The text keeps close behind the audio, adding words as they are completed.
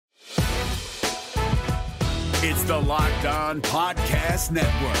It's the Locked On Podcast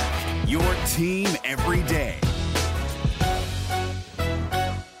Network, your team every day.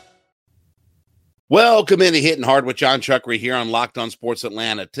 Welcome into Hittin Hard with John Chuckery here on Locked On Sports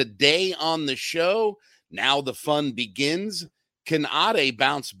Atlanta. Today on the show, now the fun begins. Can Ade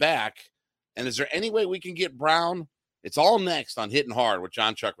bounce back? And is there any way we can get Brown? It's all next on Hittin Hard with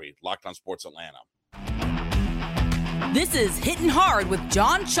John Chuckery, Locked On Sports Atlanta. This is Hittin Hard with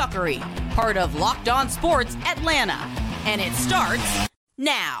John Chuckery, part of Locked On Sports Atlanta. And it starts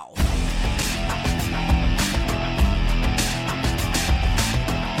now.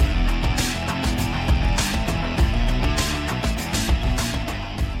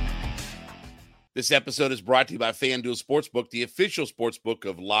 This episode is brought to you by FanDuel Sportsbook, the official sportsbook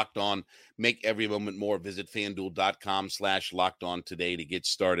of Locked On. Make every moment more. Visit FanDuel.com/LockedOn today to get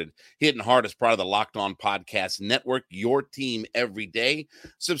started. Hittin Hard is part of the Locked On Podcast Network, your team every day.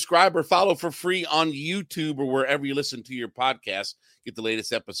 Subscribe or follow for free on YouTube or wherever you listen to your podcast. Get the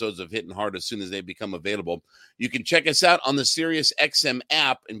latest episodes of Hittin Hard as soon as they become available. You can check us out on the SiriusXM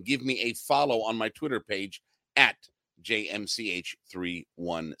app and give me a follow on my Twitter page at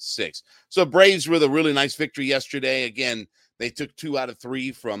JMCH316. So Braves with a really nice victory yesterday. Again, they took 2 out of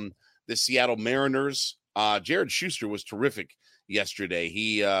 3 from the Seattle Mariners. Jared Schuster was terrific yesterday.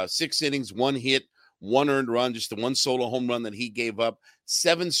 He 6 innings, 1 hit, 1 earned run, just the 1 solo home run that he gave up,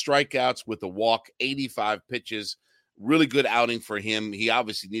 7 strikeouts with a walk, 85 pitches. Really good outing for him. He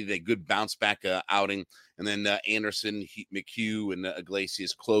obviously needed a good bounce back outing. And then Anderson, McHugh, and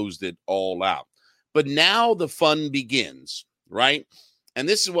Iglesias closed it all out. But now the fun begins, right? And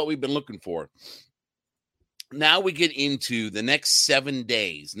this is what we've been looking for. Now we get into the next 7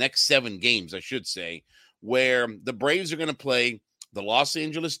 days, next 7 games, I should say, where the Braves are going to play the Los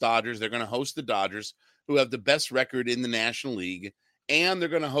Angeles Dodgers. They're going to host the Dodgers, who have the best record in the National League, and they're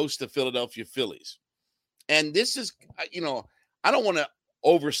going to host the Philadelphia Phillies. And this is, I don't want to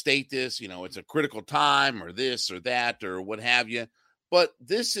overstate this, it's a critical time or this or that or what have you, but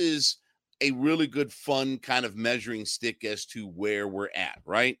this is a really good, fun kind of measuring stick as to where we're at,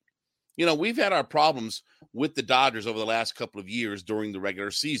 right? We've had our problems with the Dodgers over the last couple of years during the regular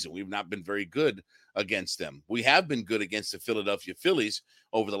season. We've not been very good against them. We have been good against the Philadelphia Phillies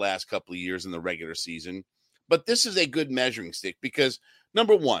over the last couple of years in the regular season. But this is a good measuring stick because,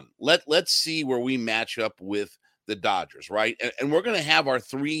 number one, let's see where we match up with the Dodgers, right? And we're going to have our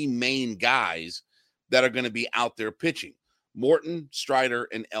 3 main guys that are going to be out there pitching: Morton, Strider,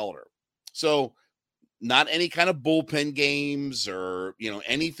 and Elder. So not any kind of bullpen games or,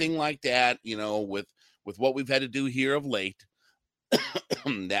 anything like that, with what we've had to do here of late.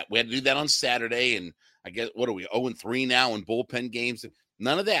 That we had to do that on Saturday. And I guess, what are we, 0-3 now in bullpen games?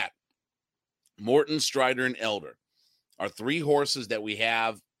 None of that. Morton, Strider, and Elder are 3 horses that we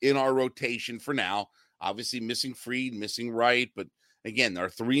have in our rotation for now. Obviously missing Fried, missing Wright. But again, there are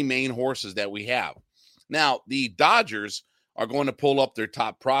 3 main horses that we have. Now, the Dodgers are going to pull up their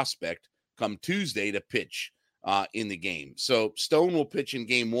top prospect come Tuesday to pitch in the game. So Stone will pitch in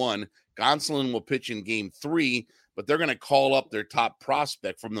game 1. Gonsolin will pitch in game 3, but they're going to call up their top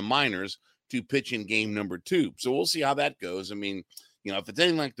prospect from the minors to pitch in game number 2. So we'll see how that goes. I mean, if it's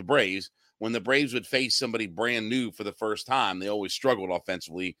anything like the Braves, when the Braves would face somebody brand new for the first time, they always struggled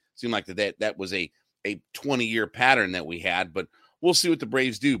offensively. It seemed like that was a 20-year pattern that we had, but we'll see what the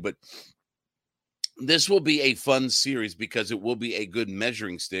Braves do. But this will be a fun series because it will be a good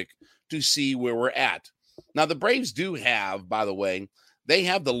measuring stick to see where we're at. Now, the Braves do have, by the way, they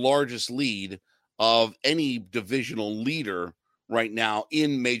have the largest lead of any divisional leader right now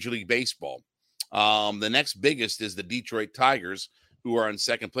in Major League Baseball. The next biggest is the Detroit Tigers, who are in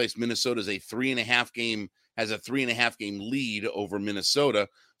second place. Minnesota is has a 3.5 game lead over Minnesota.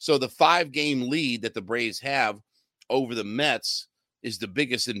 So the 5-game lead that the Braves have over the Mets is the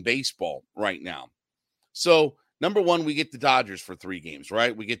biggest in baseball right now. So, number one, we get the Dodgers for 3 games,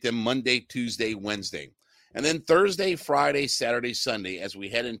 right? We get them Monday, Tuesday, Wednesday. And then Thursday, Friday, Saturday, Sunday, as we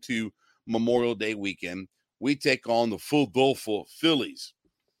head into Memorial Day weekend, we take on the Philadelphia Phillies.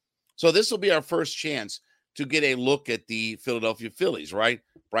 So this will be our first chance to get a look at the Philadelphia Phillies, right?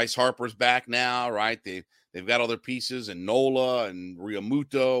 Bryce Harper's back now, right? They've got all their pieces, and Nola and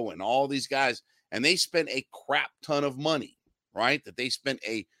Realmuto and all these guys. And they spent a crap ton of money, right? That they spent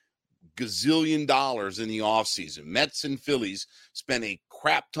a gazillion dollars in the offseason. Mets and Phillies spent a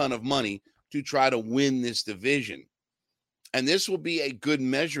crap ton of money to try to win this division. And this will be a good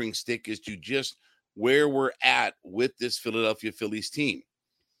measuring stick as to just where we're at with this Philadelphia Phillies team.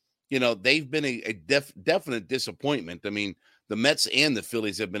 They've been a definite disappointment. I mean, the Mets and the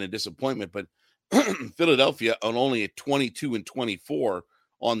Phillies have been a disappointment, but Philadelphia on only a 22-24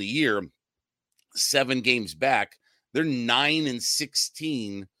 on the year 7 games back. They're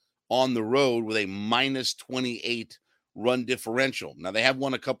 9-16 on the road with a -28 run differential. Now, they have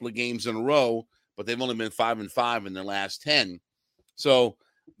won a couple of games in a row, but they've only been 5-5 in their last 10. So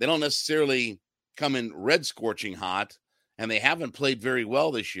they don't necessarily come in red scorching hot, and they haven't played very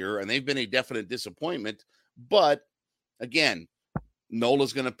well this year, and they've been a definite disappointment. But again,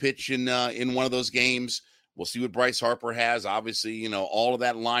 Nola's going to pitch in one of those games. We'll see what Bryce Harper has. Obviously, all of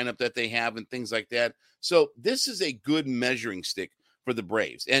that lineup that they have and things like that. So this is a good measuring stick for the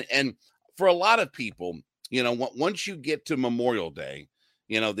Braves. And for a lot of people, once you get to Memorial Day,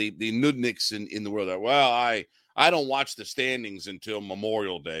 the nudniks in the world are, well, I don't watch the standings until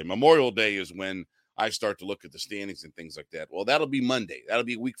Memorial Day. Memorial Day is when I start to look at the standings and things like that. Well, that'll be Monday. That'll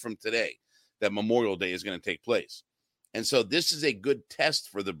be a week from today that Memorial Day is going to take place. And so this is a good test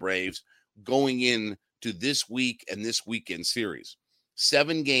for the Braves going in to this week and this weekend series.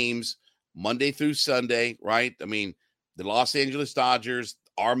 7 games, Monday through Sunday, right? I mean, the Los Angeles Dodgers,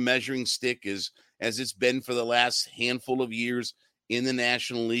 our measuring stick is, as it's been for the last handful of years in the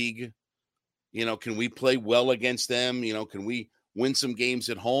National League. Can we play well against them? Can we win some games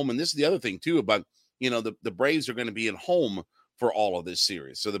at home? And this is the other thing, too, about, the Braves are going to be at home for all of this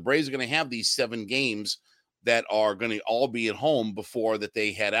series. So the Braves are going to have these 7 games that are going to all be at home before that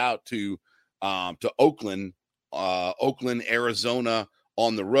they head out to Oakland, Arizona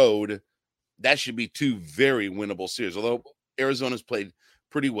on the road. That should be 2 very winnable series. Although Arizona's played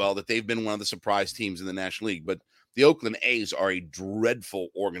pretty well, that they've been one of the surprise teams in the National League. But the Oakland A's are a dreadful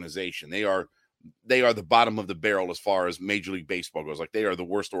organization. They are the bottom of the barrel as far as Major League Baseball goes. Like, they are the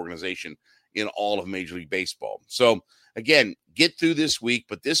worst organization in all of Major League Baseball. So again, get through this week,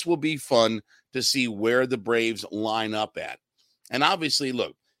 but this will be fun to see where the Braves line up at. And obviously,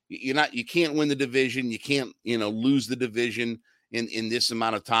 look, you can't win the division. You can't, lose the division in this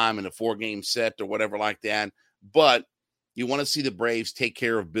amount of time in a 4-game set or whatever like that. But you want to see the Braves take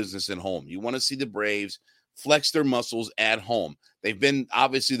care of business at home. You want to see the Braves flex their muscles at home. They've been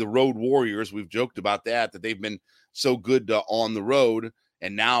obviously the road warriors. We've joked about that they've been so good on the road.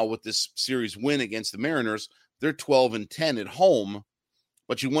 And now with this series win against the Mariners, they're 12-10 at home.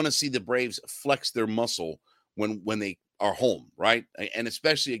 But you want to see the Braves flex their muscle when they are home, right? And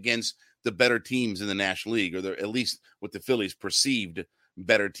especially against the better teams in the National League, or at least with the Phillies perceived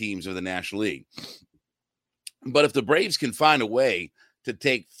better teams of the National League. But if the Braves can find a way to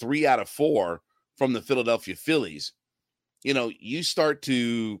take 3 out of 4 from the Philadelphia Phillies, you start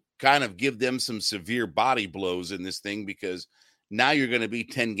to kind of give them some severe body blows in this thing, because now you're going to be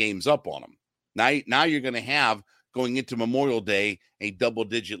 10 games up on them. Now you're going to have, going into Memorial Day, a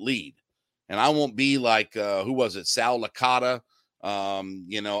double-digit lead. And I won't be like, who was it, Sal Licata, up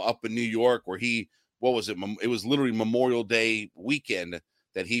in New York, where it was literally Memorial Day weekend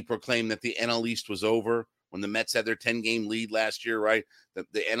that he proclaimed that the NL East was over when the Mets had their 10-game lead last year, right? That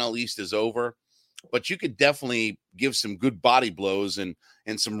the NL East is over. But you could definitely give some good body blows and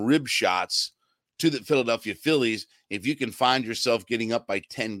some rib shots to the Philadelphia Phillies if you can find yourself getting up by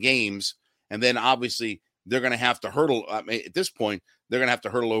 10 games. And then obviously they're going to have to hurdle. I mean, at this point, they're going to have to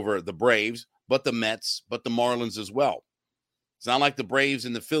hurdle over the Braves, but the Mets, but the Marlins as well. It's not like the Braves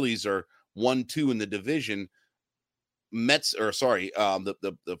and the Phillies are 1-2 in the division.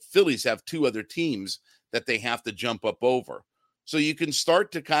 The Phillies have 2 other teams that they have to jump up over. So you can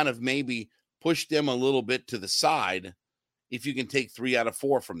start to kind of maybe push them a little bit to the side if you can take 3 out of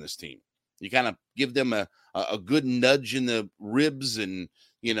 4 from this team. You kind of give them a good nudge in the ribs, and,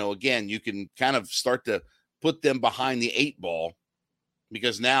 again, you can kind of start to put them behind the 8 ball,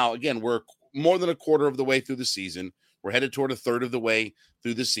 because now, again, we're more than a quarter of the way through the season. We're headed toward a third of the way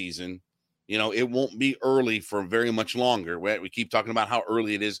through the season. It won't be early for very much longer. We keep talking about how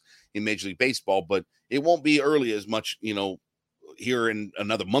early it is in Major League Baseball, but it won't be early as much, here in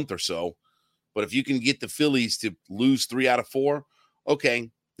another month or so. But if you can get the Phillies to lose 3 out of 4, okay,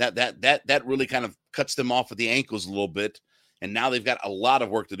 that really kind of cuts them off at the ankles a little bit. And now they've got a lot of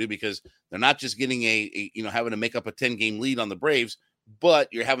work to do, because they're not just getting having to make up a 10-game lead on the Braves, but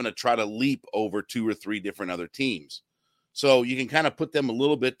you're having to try to leap over 2 or 3 different other teams. So you can kind of put them a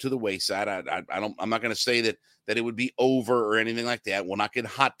little bit to the wayside. I'm not going to say that it would be over or anything like that. We'll not get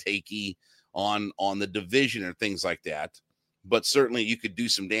hot takey on the division or things like that. But certainly you could do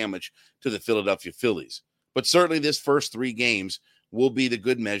some damage to the Philadelphia Phillies. But certainly this first 3 games will be the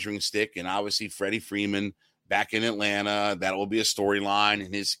good measuring stick. And obviously Freddie Freeman back in Atlanta, that will be a storyline,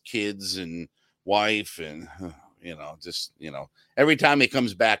 and his kids and wife, and, every time he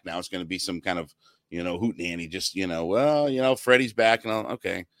comes back now, it's going to be some kind of, hootenanny, just, Freddie's back. And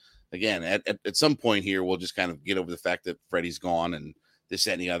okay. Again, at some point here, we'll just kind of get over the fact that Freddie's gone, and this,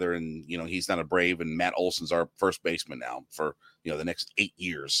 that, and the other. And, he's not a Brave, and Matt Olson's our first baseman now for, the next 8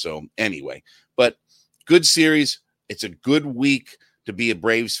 years. So anyway, but good series. It's a good week to be a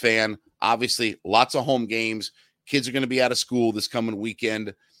Braves fan. Obviously, lots of home games. Kids are going to be out of school this coming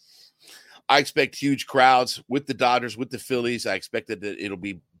weekend. I expect huge crowds with the Dodgers, with the Phillies. I expect that it'll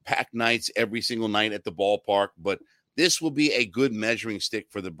be packed nights every single night at the ballpark, but this will be a good measuring stick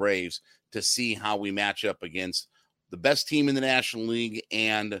for the Braves to see how we match up against the best team in the National League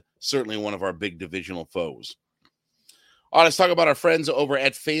and certainly one of our big divisional foes. All right, let's talk about our friends over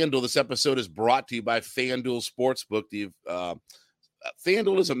at FanDuel. This episode is brought to you by FanDuel Sportsbook.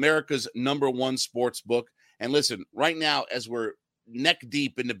 FanDuel is America's #1 sports book. And listen, right now, as we're neck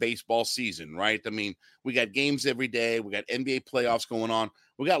deep into baseball season, right? I mean, we got games every day. We got NBA playoffs going on.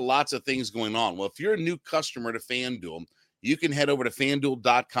 We got lots of things going on. Well, if you're a new customer to FanDuel, you can head over to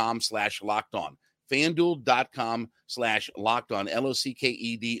FanDuel.com/lockedon. FanDuel.com/lockedon,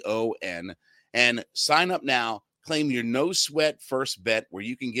 LOCKEDON, and sign up now. Claim your no-sweat first bet where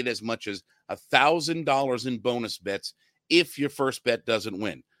you can get as much as $1,000 in bonus bets if your first bet doesn't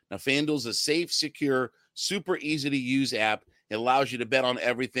win. Now, FanDuel's a safe, secure, super easy-to-use app. It allows you to bet on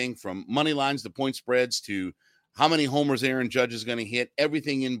everything from money lines to point spreads to how many homers Aaron Judge is going to hit,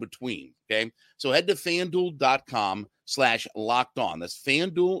 everything in between, okay? So head to FanDuel.com/lockedon. That's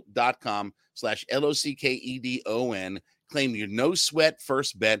FanDuel.com/LOCKEDON. Claim your no-sweat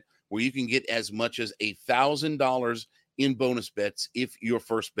first bet where you can get as much as $1,000 in bonus bets if your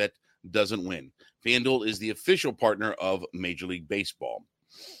first bet doesn't win. FanDuel is the official partner of Major League Baseball.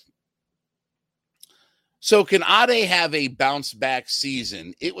 So can Ade have a bounce-back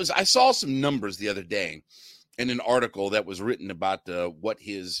season? I saw some numbers the other day in an article that was written about what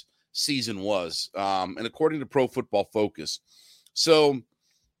his season was, and according to Pro Football Focus. So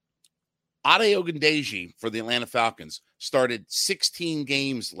Ade Ogundeji for the Atlanta Falcons started 16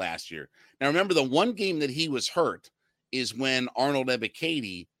 games last year. Now, remember, the one game that he was hurt is when Arnold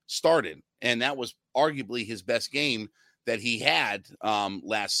Ebiketie started, and that was arguably his best game that he had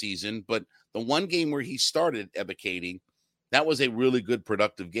last season. But the one game where he started Ebiketie, that was a really good,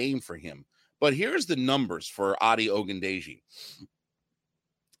 productive game for him. But here's the numbers for Ade Ogundeji.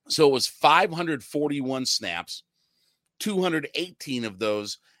 So it was 541 snaps, 218 of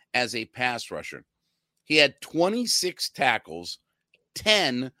those as a pass rusher. He had 26 tackles,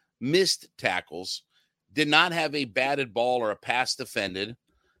 10 missed tackles, did not have a batted ball or a pass defended.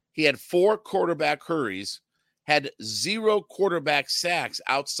 He had 4 quarterback hurries, had 0 quarterback sacks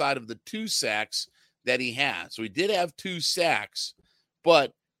outside of the 2 sacks that he had. So he did have 2 sacks,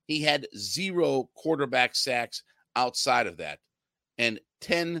 but he had 0 quarterback sacks outside of that, and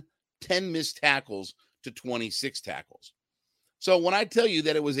 10 missed tackles to 26 tackles. So when I tell you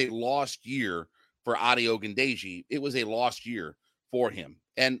that it was a lost year for Ade Ogundeji, it was a lost year for him.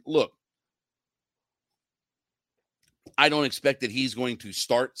 And look, I don't expect that he's going to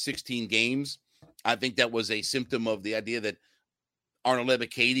start 16 games. I think that was a symptom of the idea that Arnold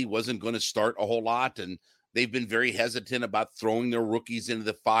Ebiketie wasn't going to start a whole lot, and they've been very hesitant about throwing their rookies into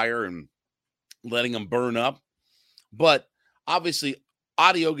the fire and letting them burn up. But obviously,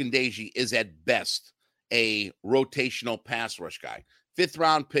 Ade Ogundeji is at best a rotational pass rush guy.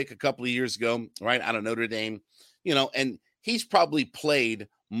 5th-round pick a couple of years ago, right, out of Notre Dame, and he's probably played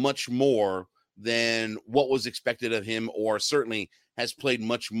much more than what was expected of him, or certainly has played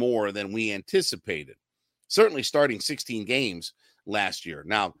much more than we anticipated. Certainly starting 16 games last year.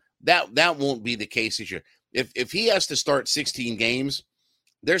 Now, that won't be the case this year. If he has to start 16 games,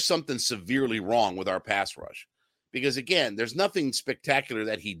 there's something severely wrong with our pass rush. Because, again, there's nothing spectacular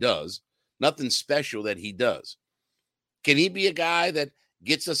that he does, nothing special that he does. Can he be a guy that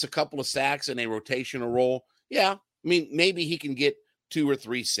gets us a couple of sacks in a rotational role? Yeah. I mean, maybe he can get 2 or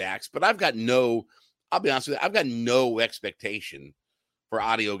 3 sacks, but I'll be honest with you, I've got no expectation for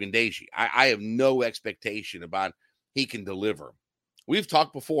Ade Ogundeji. I have no expectation about he can deliver. We've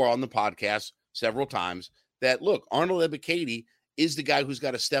talked before on the podcast several times that, look, Arnold Ebiketie is the guy who's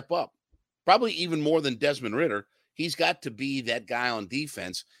got to step up, probably even more than Desmond Ridder. He's got to be that guy on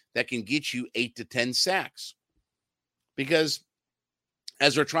defense that can get you 8 to 10 sacks. Because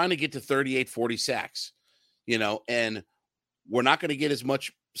as we're trying to get to 38, 40 sacks, and we're not going to get as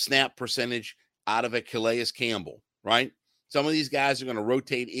much snap percentage out of a Calais Campbell, right? Some of these guys are going to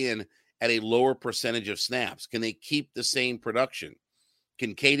rotate in at a lower percentage of snaps. Can they keep the same production?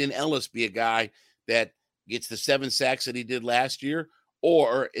 Can Caden Ellis be a guy that gets the 7 sacks that he did last year?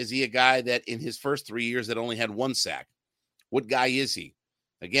 Or is he a guy that in his first 3 years that only had 1 sack? What guy is he?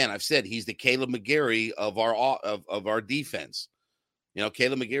 Again, I've said he's the Caleb McGarry of our defense.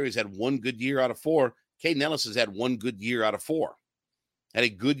 Caleb McGarry's had 1 good year out of 4. Caden Ellis has had 1 good year out of 4. Had a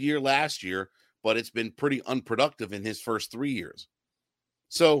good year last year, but it's been pretty unproductive in his first 3 years.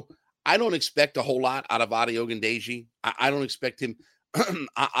 So I don't expect a whole lot out of Adi Ogundeji. I don't expect him.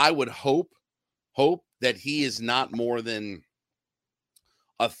 I would hope that he is not more than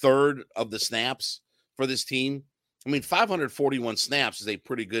a third of the snaps for this team. I mean, 541 snaps is a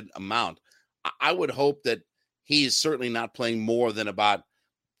pretty good amount. I would hope that he is certainly not playing more than about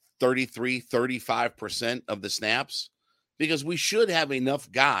 35% of the snaps, because we should have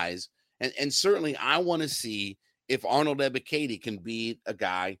enough guys. And certainly I want to see if Arnold Ebiketie can be a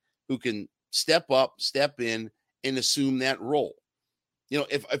guy who can step up, step in, and assume that role. You know,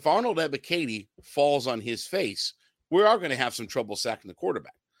 if Arnold Ebiketie falls on his face, we are going to have some trouble sacking the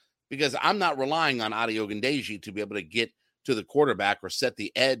quarterback, because I'm not relying on Adi Ogundeji to be able to get to the quarterback or set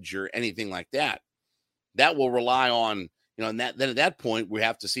the edge or anything like that. That will rely on, you know, and then at that point, we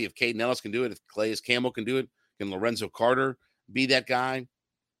have to see if Caden Ellis can do it, if Calais Campbell can do it, can Lorenzo Carter be that guy?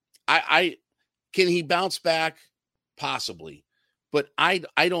 Can he bounce back? Possibly. But I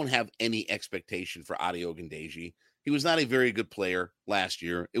don't have any expectation for Adi Ogundeji. He was not a very good player last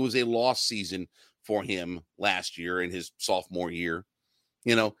year. It was a lost season for him last year in his sophomore year.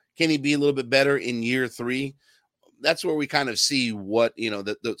 You know, can he be a little bit better in year 3? That's where we kind of see what, you know,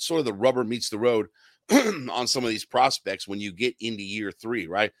 the sort of the rubber meets the road on some of these prospects when you get into year 3,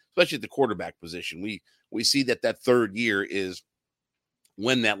 right? Especially at the quarterback position. We see that third year is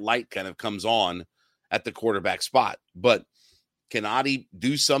when that light kind of comes on at the quarterback spot. But can Adi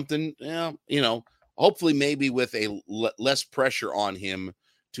do something? Yeah, you know, hopefully maybe with a less pressure on him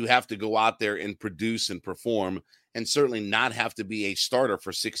to have to go out there and produce and perform, and certainly not have to be a starter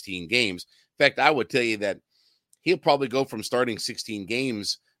for 16 games. In fact, I would tell you that he'll probably go from starting 16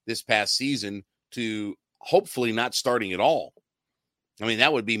 games this past season to hopefully not starting at all. I mean,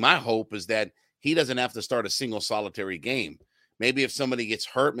 that would be my hope, is that he doesn't have to start a single solitary game. Maybe if somebody gets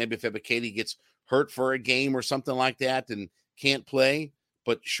hurt, maybe if Ebiketie gets hurt for a game or something like that and can't play.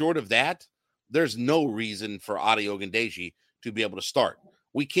 But short of that, there's no reason for Adi Ogundeji to be able to start.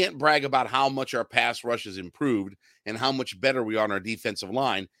 We can't brag about how much our pass rush has improved and how much better we are on our defensive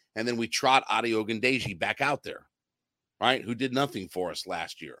line, and then we trot Adi Ogundeji back out there, right, who did nothing for us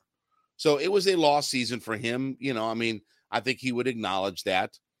last year. So it was a lost season for him. You know, I mean, I think he would acknowledge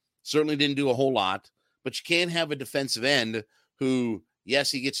that. Certainly didn't do a whole lot, but you can't have a defensive end who,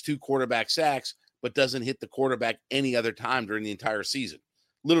 yes, he gets 2 quarterback sacks, but doesn't hit the quarterback any other time during the entire season.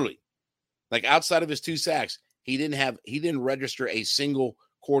 Literally, like outside of his 2 sacks, he didn't register a single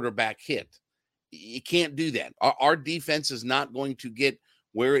quarterback hit. You can't do that. Our defense is not going to get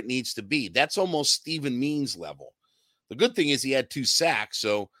where it needs to be. That's almost Steven Means level. The good thing is he had 2 sacks.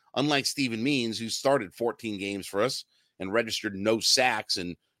 So unlike Steven Means, who started 14 games for us and registered no sacks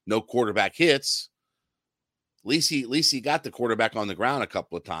and no quarterback hits, at least he got the quarterback on the ground a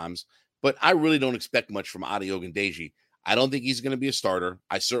couple of times. But I really don't expect much from Adi Ogundeji. I don't think he's going to be a starter.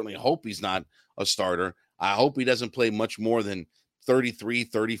 I certainly hope he's not a starter. I hope he doesn't play much more than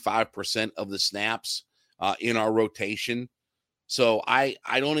 35% of the snaps in our rotation. So I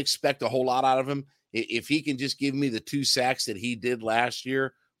don't expect a whole lot out of him. If he can just give me the 2 sacks that he did last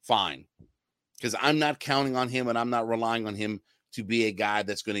year, fine. Because I'm not counting on him, and I'm not relying on him to be a guy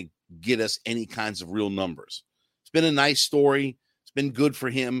that's going to get us any kinds of real numbers. It's been a nice story. It's been good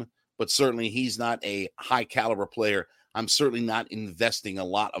for him, but certainly he's not a high caliber player. I'm certainly not investing a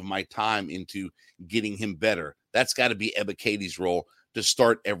lot of my time into getting him better. That's got to be Ebiketie's role, to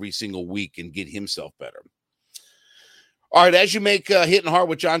start every single week and get himself better. All right, as you make Hittin' Hard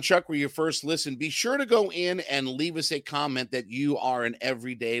with John Chuckery your first listen, be sure to go in and leave us a comment that you are an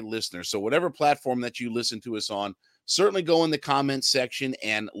everyday listener. So whatever platform that you listen to us on, certainly go in the comment section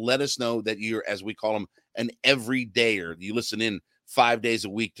and let us know that you're, as we call them, an everydayer. You listen in 5 days a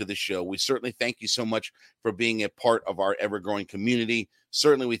week to the show. We certainly thank you so much for being a part of our ever-growing community.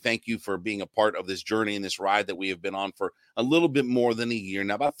 Certainly, we thank you for being a part of this journey and this ride that we have been on for a little bit more than a year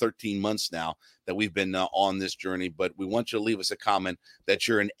now, about 13 months now that we've been on this journey. But we want you to leave us a comment that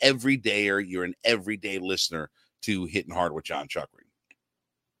you're an everydayer, you're an everyday listener to Hittin' Hard with John Chuckery.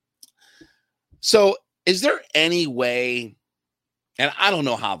 So is there any way, and I don't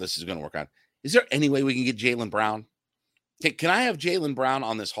know how this is going to work out, is there any way we can get Jaylen Brown? Can I have Jaylen Brown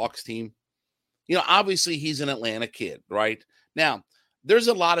on this Hawks team? You know, obviously he's an Atlanta kid, right? Now, there's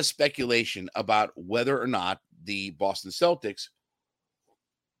a lot of speculation about whether or not the Boston Celtics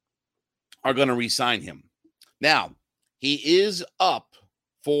are going to re-sign him. Now, he is up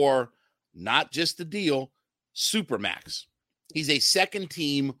for not just the deal, Supermax. He's a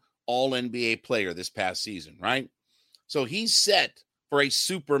second-team All-NBA player this past season, right? So he's set for a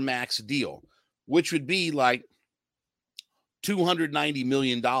Supermax deal, which would be like $290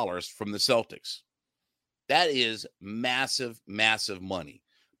 million from the Celtics. That is massive, massive money.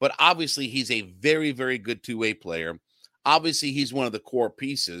 But obviously, he's a very, very good two-way player. Obviously, he's one of the core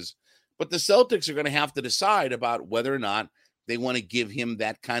pieces. But the Celtics are going to have to decide about whether or not they want to give him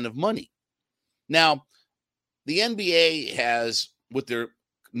that kind of money. Now, the NBA has, with their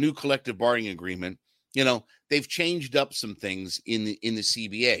new collective bargaining agreement, they've changed up some things in the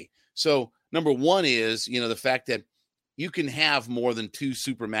CBA. So, number one is, the fact that you can have more than two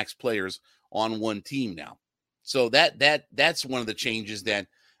Supermax players on one team now. So that's one of the changes that,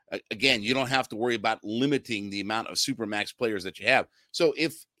 again, you don't have to worry about limiting the amount of Supermax players that you have. So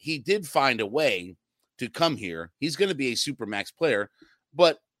if he did find a way to come here, he's going to be a Supermax player.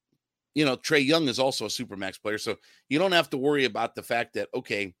 But, Trae Young is also a Supermax player. So you don't have to worry about the fact that,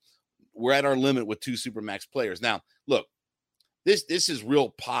 okay, we're at our limit with two Supermax players. Now, look, this is real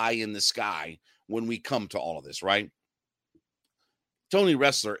pie in the sky when we come to all of this, right? Tony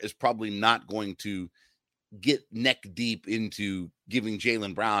Ressler is probably not going to get neck deep into giving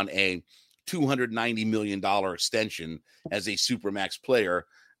Jaylen Brown a $290 million extension as a Supermax player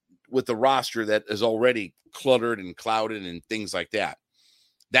with a roster that is already cluttered and clouded and things like that.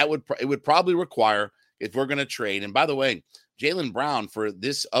 It would probably require, if we're going to trade, and by the way, Jaylen Brown for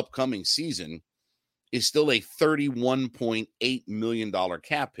this upcoming season is still a $31.8 million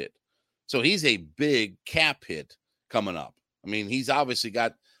cap hit. So he's a big cap hit coming up. I mean, he's obviously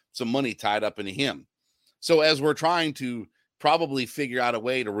got some money tied up into him. So as we're trying to probably figure out a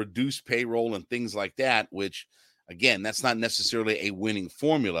way to reduce payroll and things like that, which, again, that's not necessarily a winning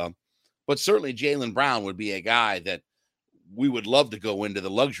formula, but certainly Jaylen Brown would be a guy that we would love to go into the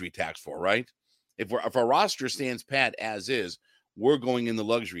luxury tax for, right? If our roster stands pat as is, we're going in the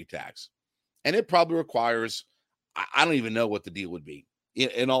luxury tax. And it probably requires, I don't even know what the deal would be.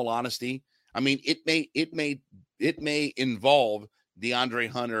 In all honesty, I mean, it may involve DeAndre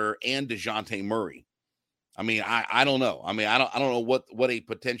Hunter and DeJounte Murray. I mean, I don't know. I mean, I don't know what a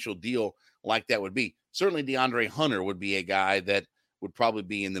potential deal like that would be. Certainly DeAndre Hunter would be a guy that would probably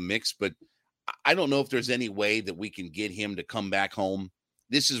be in the mix, but I don't know if there's any way that we can get him to come back home.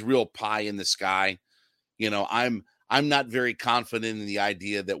 This is real pie in the sky. I'm not very confident in the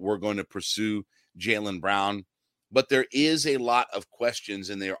idea that we're going to pursue Jaylen Brown, but there is a lot of questions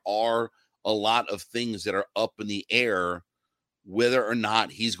and there are a lot of things that are up in the air whether or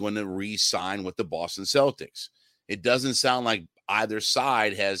not he's going to re-sign with the Boston Celtics. It doesn't sound like either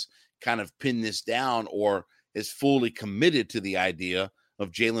side has kind of pinned this down or is fully committed to the idea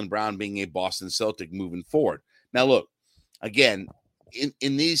of Jaylen Brown being a Boston Celtic moving forward. Now, look, again,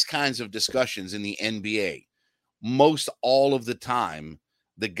 in these kinds of discussions in the NBA, most all of the time,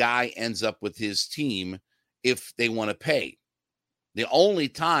 the guy ends up with his team if they want to pay. The only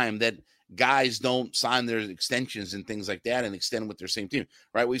time that guys don't sign their extensions and things like that and extend with their same team,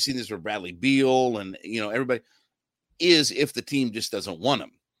 right? We've seen this with Bradley Beal and, everybody, is if the team just doesn't want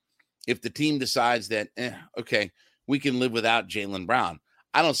him. If the team decides that, okay, we can live without Jaylen Brown.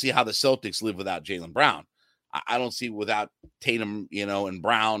 I don't see how the Celtics live without Jaylen Brown. I don't see without Tatum, and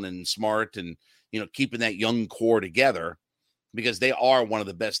Brown and Smart and, keeping that young core together, because they are one of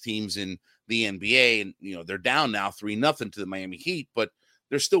the best teams in the NBA. And, they're down now 3-0 to the Miami Heat, but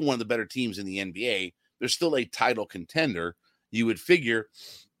they're still one of the better teams in the NBA. They're still a title contender. You would figure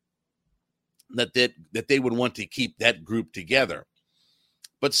that they would want to keep that group together.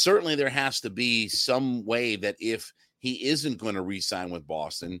 But certainly there has to be some way that if he isn't going to re-sign with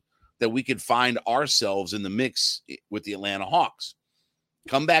Boston, that we could find ourselves in the mix with the Atlanta Hawks.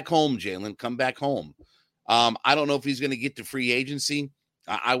 Come back home, Jaylen. Come back home. I don't know if he's going to get to free agency.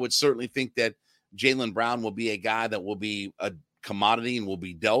 I would certainly think that Jaylen Brown will be a guy that will be a commodity and will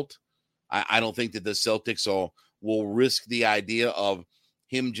be dealt. I don't think that the Celtics will risk the idea of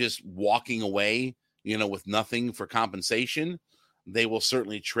him just walking away, with nothing for compensation. They will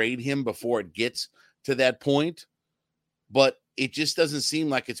certainly trade him before it gets to that point. But it just doesn't seem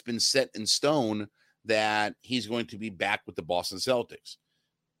like it's been set in stone that he's going to be back with the Boston Celtics.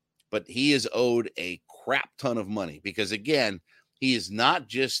 But he is owed a crap ton of money because, again, he's not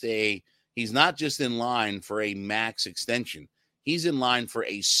just in line for a max extension. He's in line for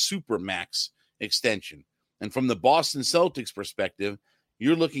a super max extension. And from the Boston Celtics perspective,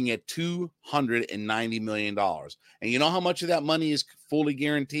 you're looking at $290 million. And you know how much of that money is fully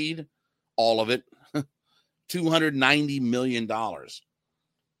guaranteed? All of it. $290 million.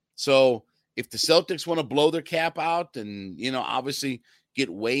 So if the Celtics want to blow their cap out and, obviously get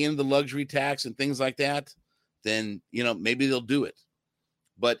way into the luxury tax and things like that, then, maybe they'll do it.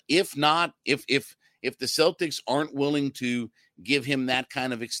 But if not, if the Celtics aren't willing to give him that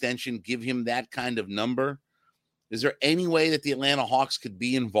kind of extension, give him that kind of number, Is there any way that the Atlanta Hawks could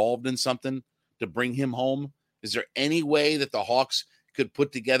be involved in something to bring him home? Is there any way that the Hawks could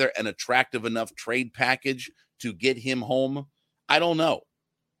put together an attractive enough trade package to get him home? I don't know.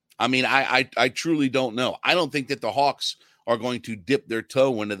 I mean, I truly don't know. I don't think that the Hawks are going to dip their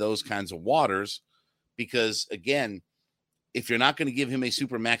toe into those kinds of waters because, again, if you're not going to give him a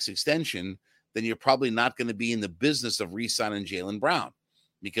supermax extension, then you're probably not going to be in the business of re-signing Jaylen Brown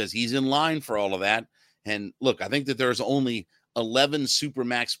because he's in line for all of that. And look, I think that there's only 11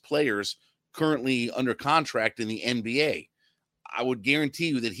 supermax players currently under contract in the NBA. I would guarantee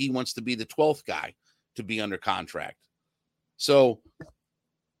you that he wants to be the 12th guy to be under contract. So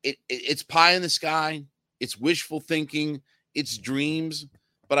it's pie in the sky. It's wishful thinking. It's dreams.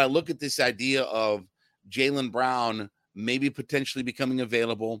 But I look at this idea of Jaylen Brown maybe potentially becoming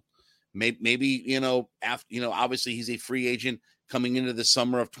available. Maybe obviously he's a free agent coming into the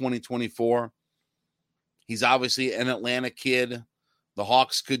summer of 2024. He's obviously an Atlanta kid. The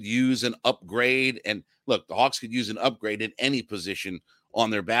Hawks could use an upgrade. And look, the Hawks could use an upgrade in any position on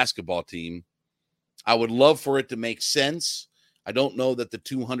their basketball team. I would love for it to make sense. I don't know that the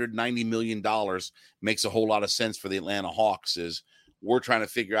 $290 million makes a whole lot of sense for the Atlanta Hawks as we're trying to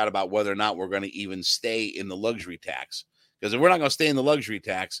figure out about whether or not we're going to even stay in the luxury tax. Because if we're not going to stay in the luxury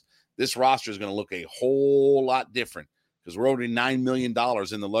tax, this roster is going to look a whole lot different because we're already $9 million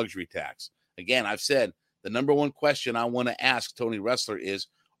in the luxury tax. Again, I've said the number one question I want to ask Tony Ressler is,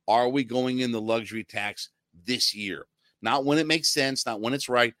 are we going in the luxury tax this year? Not when it makes sense, not when it's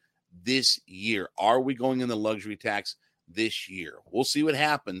right, this year. Are we going in the luxury tax this year? We'll see what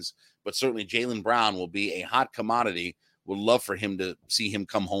happens, but certainly Jaylen Brown will be a hot commodity. Would love for him to see him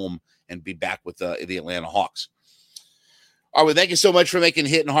come home and be back with the Atlanta Hawks. All right, well, thank you so much for making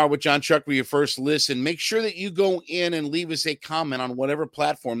Hittin' Hard with John Chuckery your first listen. Make sure that you go in and leave us a comment on whatever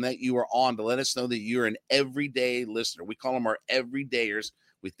platform that you are on to let us know that you're an everyday listener. We call them our everydayers.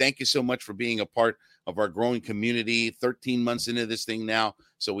 We thank you so much for being a part of our growing community, 13 months into this thing now.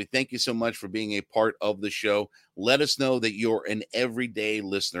 So we thank you so much for being a part of the show. Let us know that you're an everyday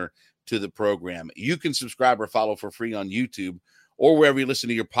listener to the program. You can subscribe or follow for free on YouTube or wherever you listen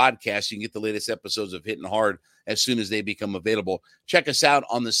to your podcast. You can get the latest episodes of Hittin' Hard as soon as they become available. Check us out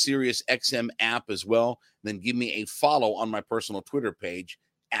on the Sirius XM app as well. Then give me a follow on my personal Twitter page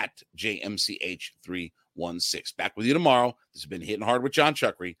at JMCH316. Back with you tomorrow. This has been Hittin' Hard with John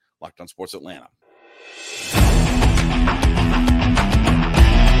Chuckery, Locked on Sports Atlanta.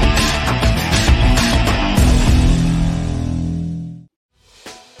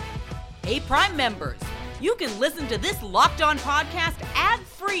 Hey, Prime members, you can listen to this Locked On podcast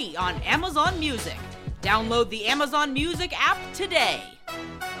ad-free on Amazon Music. Download the Amazon Music app today.